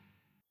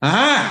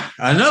Ah,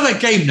 another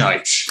game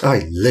night.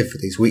 I live for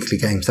these weekly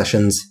game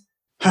sessions.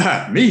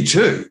 Haha, me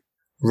too.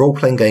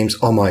 Role-playing games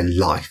are my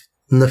life.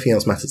 Nothing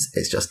else matters.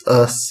 It's just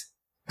us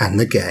and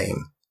the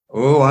game.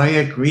 Oh, I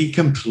agree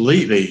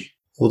completely.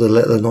 All the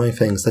little annoying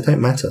things, they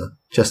don't matter.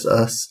 Just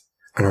us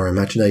and our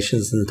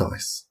imaginations and the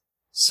dice.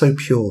 So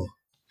pure.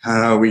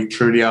 We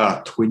truly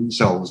are twin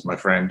souls, my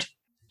friend.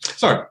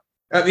 So,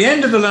 at the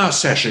end of the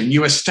last session,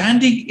 you were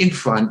standing in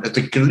front of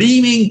the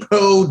gleaming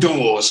pearl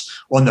doors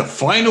on the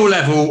final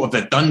level of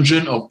the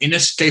Dungeon of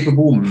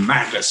Inescapable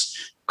Madness,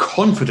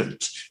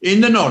 confident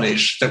in the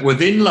knowledge that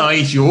within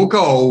lies your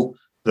goal,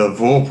 the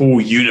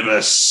Vorpal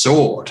Universe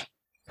Sword.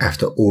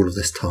 After all of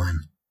this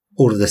time,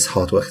 all of this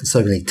hard work and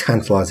so many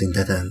tantalising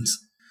dead ends,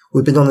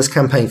 we've been on this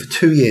campaign for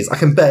 2 years. I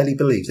can barely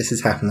believe this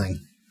is happening.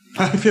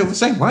 I feel the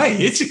same way.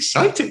 It's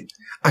exciting.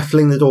 I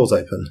fling the doors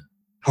open.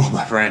 Oh,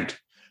 my friend,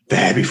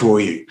 there before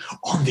you,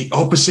 on the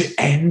opposite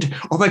end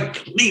of a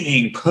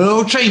gleaming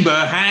pearl chamber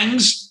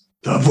hangs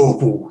the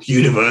Vorpal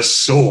Universe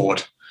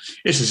Sword.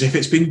 It's as if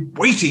it's been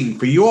waiting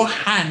for your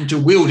hand to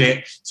wield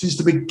it since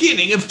the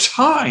beginning of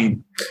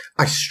time.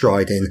 I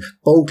stride in,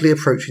 boldly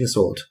approaching the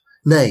sword.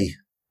 Nay,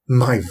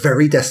 my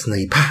very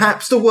destiny,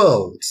 perhaps the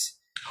world's.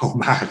 Oh,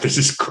 man, this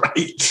is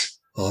great.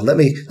 Oh, let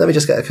me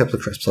just get a couple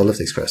of crisps. I love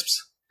these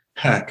crisps.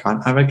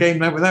 Can't have a game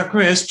night without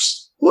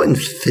crisps. What in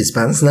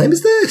Fizzban's name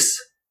is this?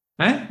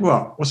 Eh?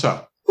 What? What's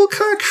up? What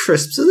kind of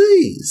crisps are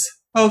these?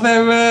 Oh,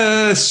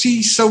 they're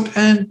sea salt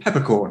and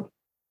peppercorn.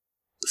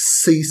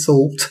 Sea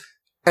salt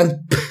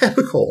and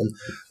peppercorn?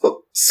 What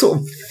sort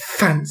of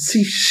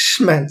fancy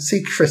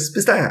schmancy crisp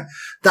is that?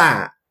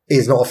 That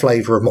is not a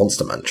flavour of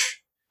Monster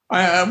Munch.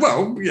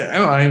 Well,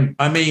 yeah,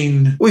 I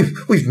mean...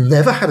 We've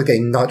never had a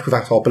game night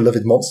without our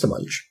beloved Monster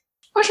Munch.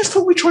 I just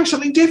thought we'd try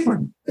something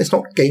different. It's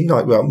not game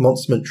night without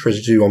Monster Munch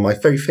residue on my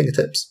very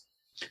fingertips.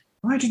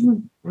 I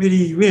didn't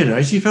really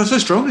realise you felt so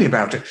strongly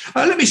about it.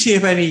 Let me see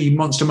if any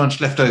Monster Munch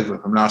left over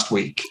from last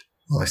week.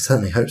 Well, I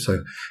certainly hope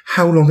so.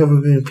 How long have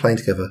we been playing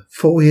together?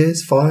 4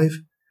 years? 5?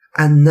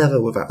 And never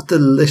without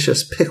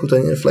delicious pickled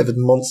onion flavoured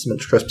Monster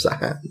Munch crisps at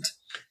hand.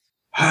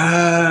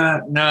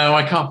 No,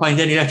 I can't find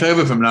any left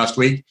over from last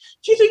week.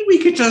 Do you think we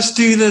could just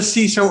do the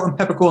sea salt and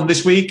peppercorn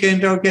this week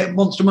and I'll get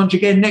Monster Munch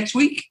again next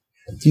week?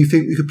 Do you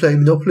think we could play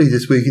Monopoly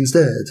this week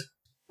instead?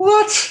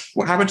 What?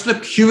 What happened to the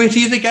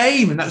purity of the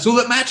game? And that's all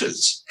that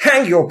matters.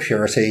 Hang your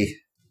purity.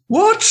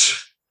 What?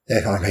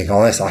 If I'm being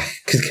honest, I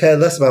could care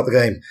less about the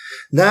game.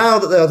 Now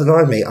that they are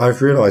denying me,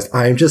 I've realised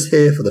I'm just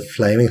here for the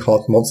flaming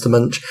hot Monster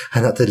Munch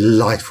and that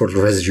delightful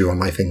residue on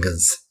my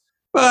fingers.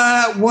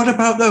 But what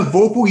about the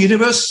Vorpal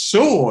Universe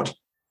Sword?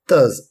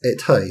 Does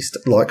it taste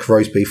like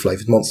roast beef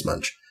flavoured Monster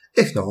Munch?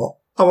 If not,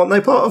 I want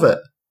no part of it.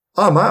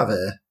 I'm out of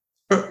here.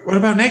 But what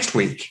about next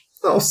week?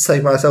 I'll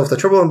save myself the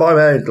trouble and buy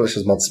my own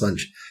delicious Monster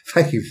Munch.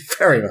 Thank you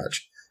very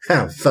much.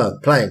 Have fun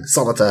playing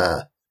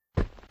solitaire.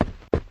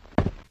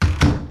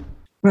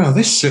 Well,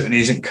 this certainly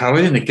isn't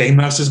covered in the Game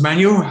Master's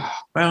Manual.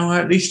 Well,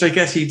 at least I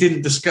guess he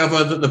didn't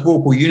discover that the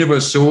Vorpal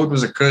Universe Sword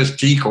was a cursed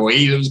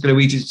decoy that was going to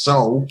eat his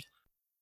soul.